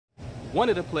One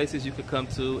of the places you could come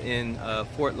to in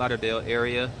Fort Lauderdale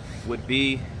area would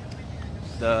be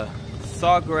the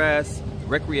Sawgrass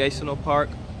Recreational Park,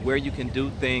 where you can do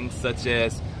things such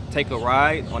as take a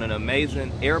ride on an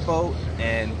amazing airboat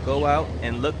and go out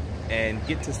and look and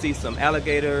get to see some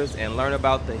alligators and learn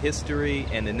about the history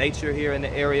and the nature here in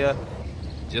the area.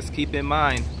 Just keep in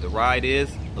mind, the ride is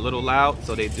a little loud,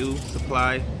 so they do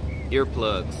supply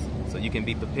earplugs so you can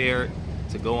be prepared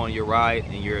to go on your ride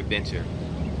and your adventure.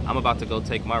 I'm about to go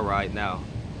take my ride now.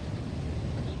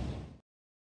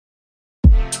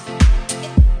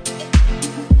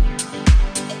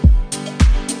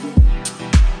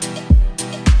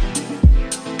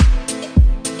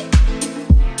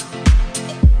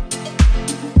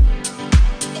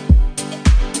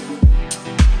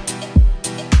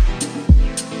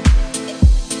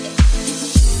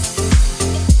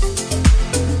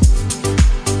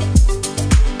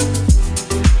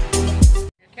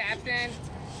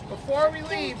 Before we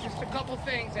leave, just a couple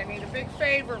things. I need a big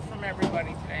favor from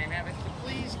everybody today, and that is to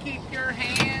please keep your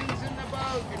hands in the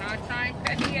boat. Do not try and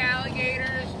pet the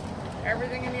alligators.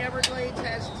 Everything in the Everglades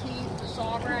has teeth. The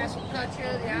sawgrass will cut you.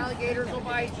 The alligators will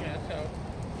bite you. So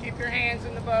keep your hands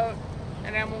in the boat.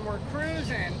 And then when we're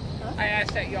cruising, I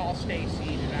ask that you all stay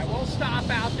seated. I will stop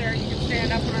out there. You can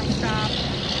stand up when I'm stopped.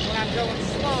 When I'm going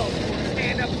slow, if you want to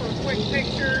stand up for a quick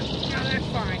picture, that's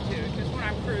fine too. Just when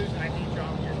I'm cruising, I need you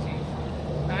on your seat.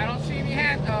 I don't see any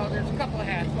hats. Oh, there's a couple of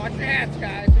hats. Watch your hats,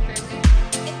 guys.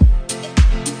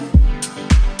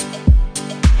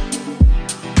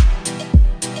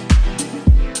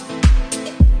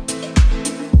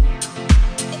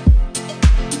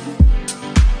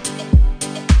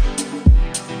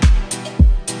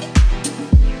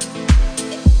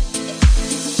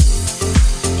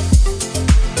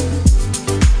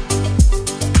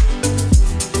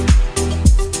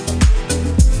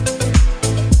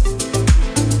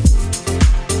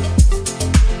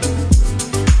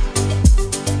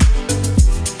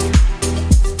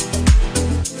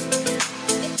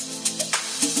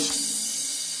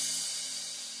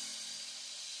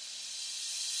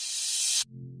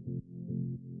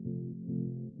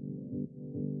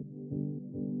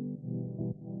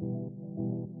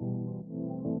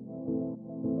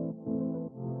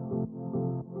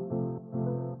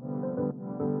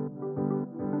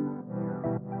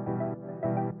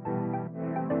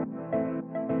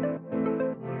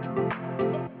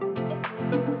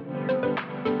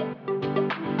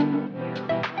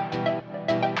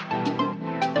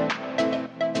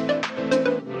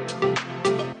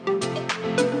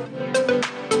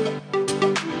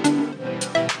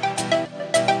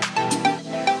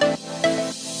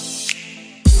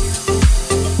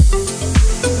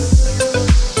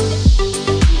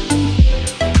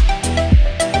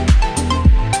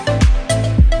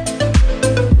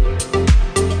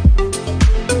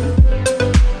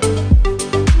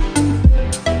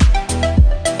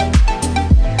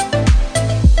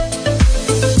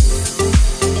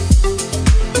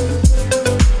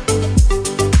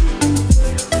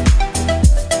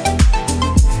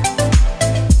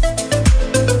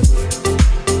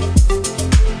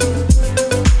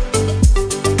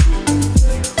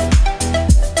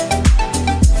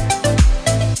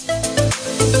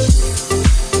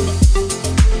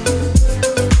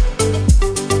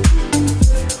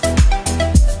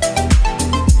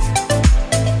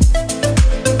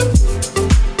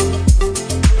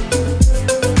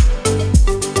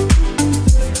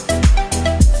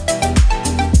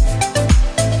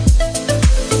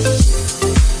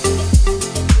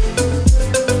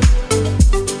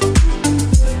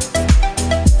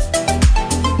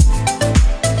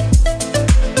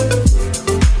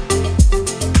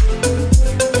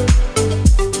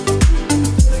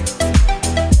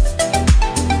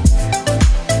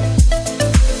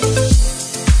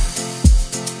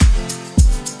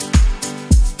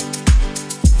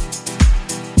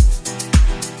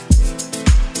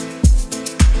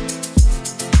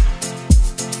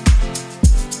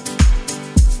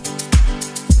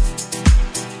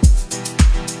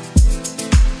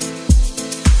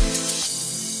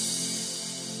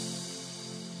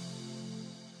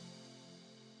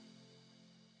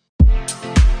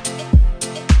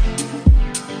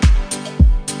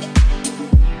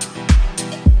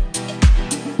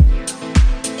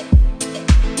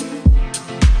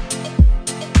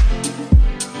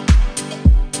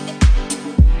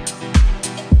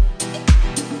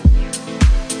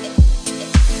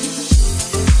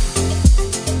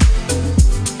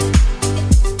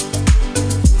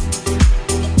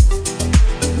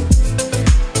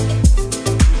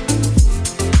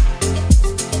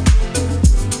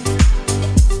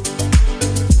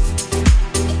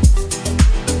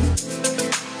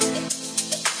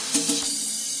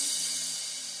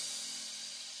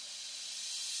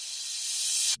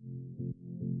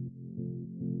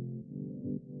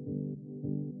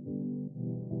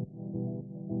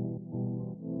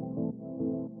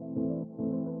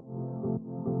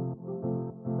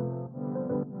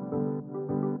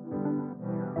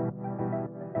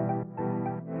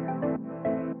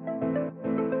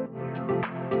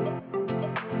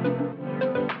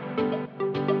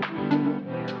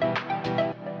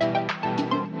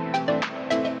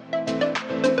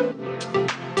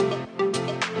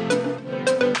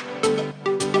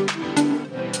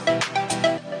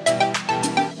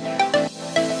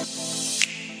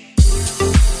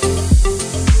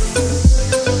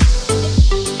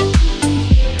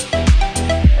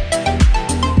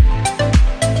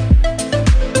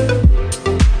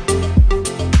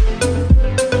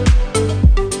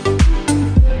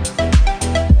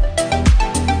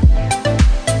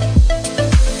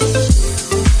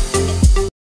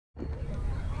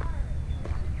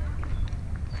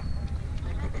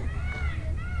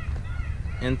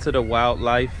 to the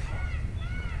wildlife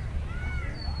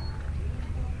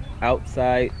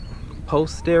outside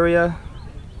post area.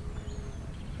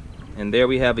 And there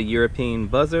we have a European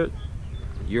buzzard.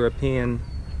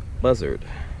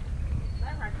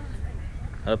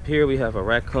 Up here we have a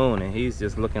raccoon, and he's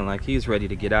just looking like he's ready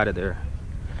to get out of there.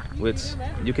 Which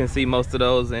you can see most of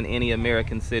those in any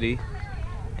American city.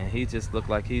 And he just looked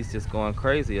like he's just going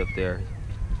crazy up there.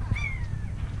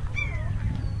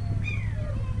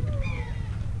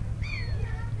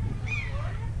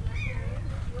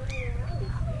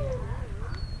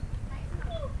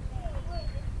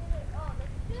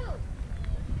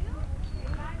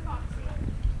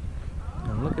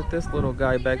 And look at this little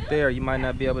guy back there. You might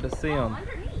not be able to see him.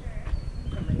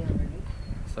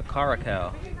 It's a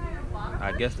caracal.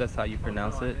 I guess that's how you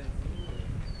pronounce it.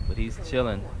 But he's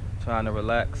chilling, trying to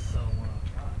relax.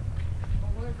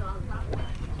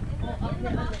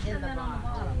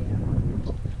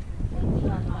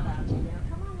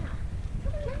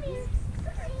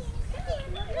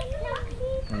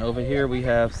 And over here we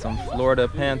have some Florida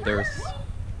panthers.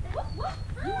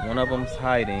 One of them's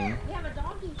hiding.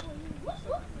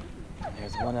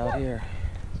 There's one out here.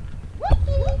 Hi,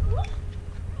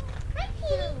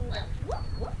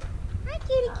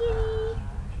 kitty kitty.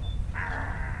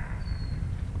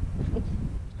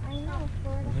 I know,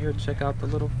 Florida. And here, check out the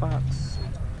little fox.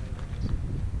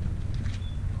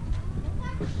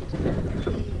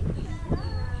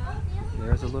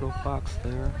 There's a little fox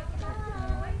there.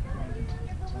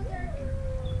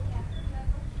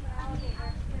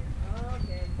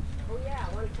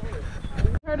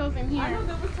 Turtles in here.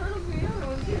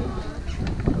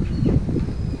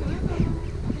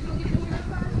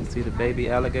 See the baby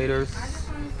alligators, a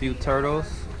few turtles.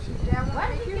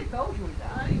 Why did you get those ones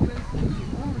out?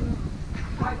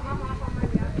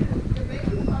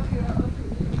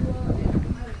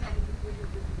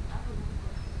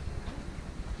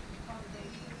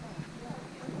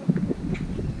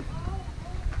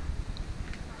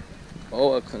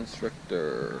 Boa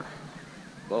constrictor.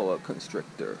 Boa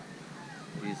constrictor.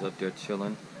 He's up there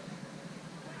chilling.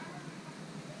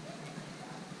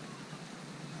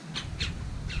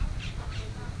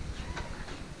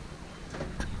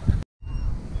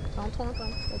 Don't taunt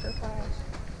them with their flash.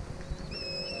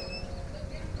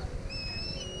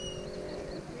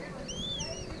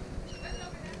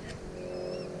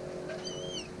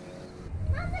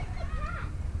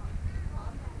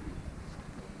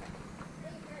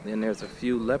 Then there's a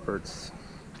few leopards.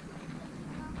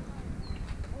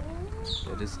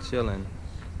 They're just chilling.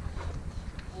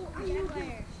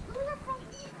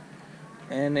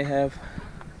 And they have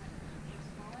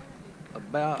a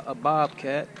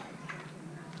bobcat.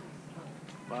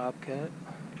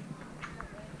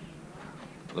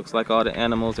 Looks like all the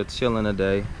animals are chilling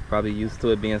today. Probably used to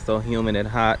it being so humid and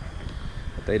hot,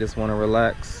 but they just want to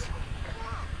relax.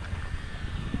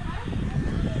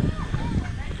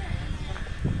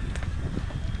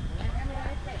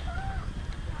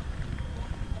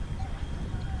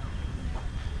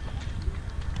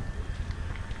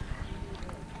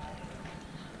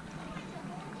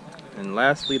 And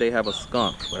lastly, they have a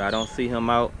skunk, but I don't see him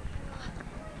out.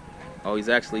 Oh, he's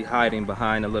actually hiding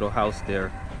behind a little house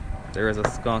there. There is a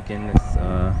skunk in this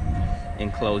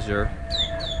enclosure,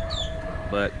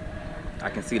 but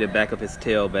I can see the back of his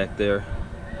tail back there.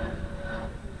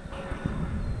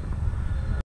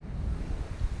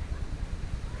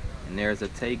 And there's a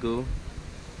tegu.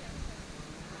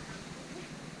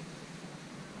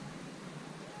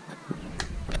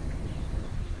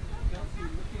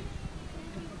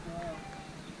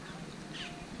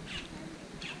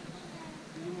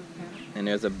 And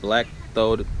there's a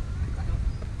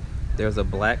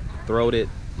black-throated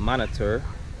monitor,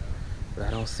 but I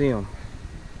don't see him.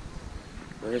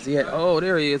 Where is he at? Oh,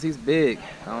 there he is. He's big.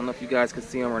 I don't know if you guys can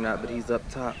see him or not, but he's up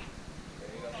top.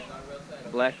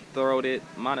 Black-throated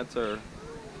monitor.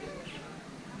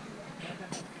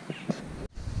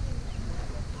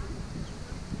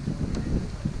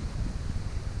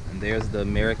 And there's the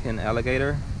American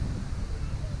alligator.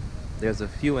 There's a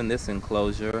few in this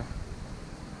enclosure.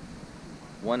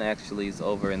 One actually is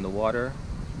over in the water.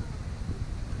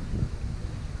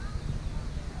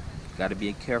 Got to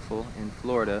be careful in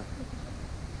Florida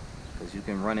because you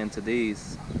can run into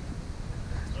these.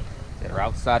 They're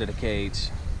outside of the cage.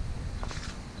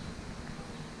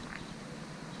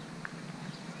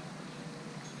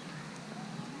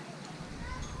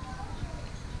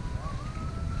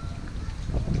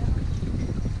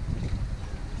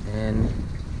 And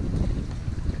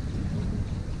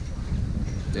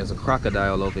there's a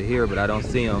crocodile over here, but I don't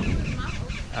see him.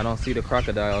 I don't see the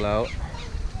crocodile out.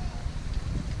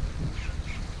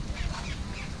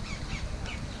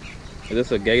 Is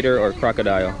this a gator or a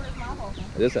crocodile?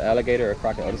 Is this an alligator or a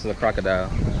crocodile? Oh, this is a crocodile.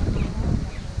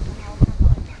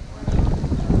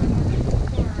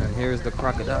 And here's the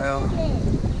crocodile.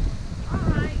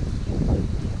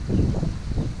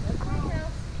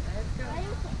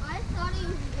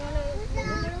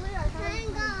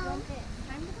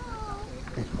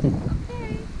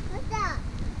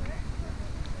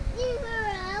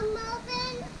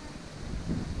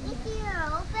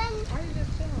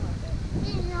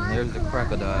 There's the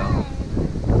crocodile.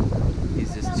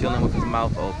 He's just chilling with his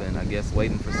mouth open, I guess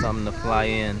waiting for something to fly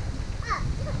in.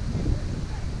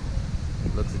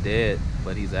 Looks dead,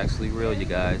 but he's actually real, you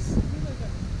guys.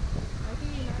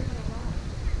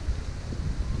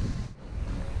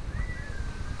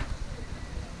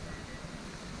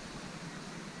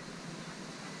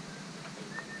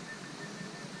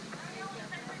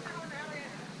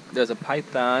 There's a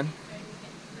python.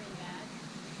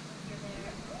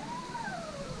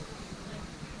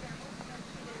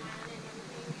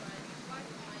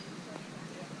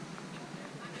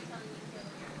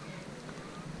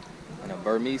 And a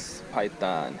Burmese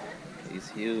python. He's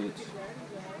huge.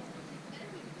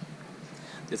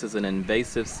 This is an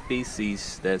invasive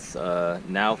species that's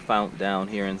now found down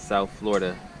here in South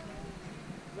Florida.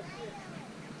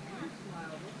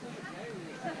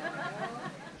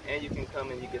 And you can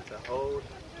come and you get to hold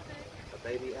a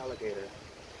baby alligator.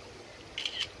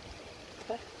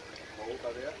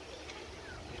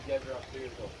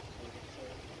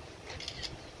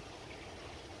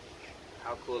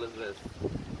 How cool is this?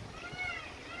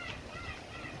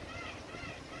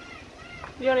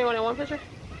 You only wanted one picture?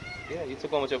 Yeah, you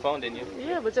took one with your phone, didn't you?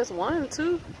 Yeah, but just one,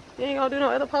 two. You ain't gonna do no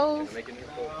other pose.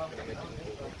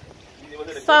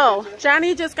 So,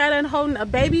 Johnny just got in holding a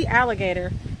baby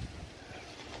alligator.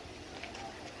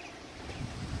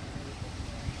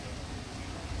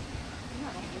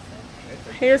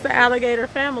 Here's the alligator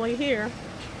family here.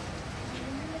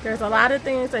 There's a lot of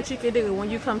things that you can do when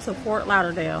you come to Fort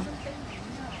Lauderdale.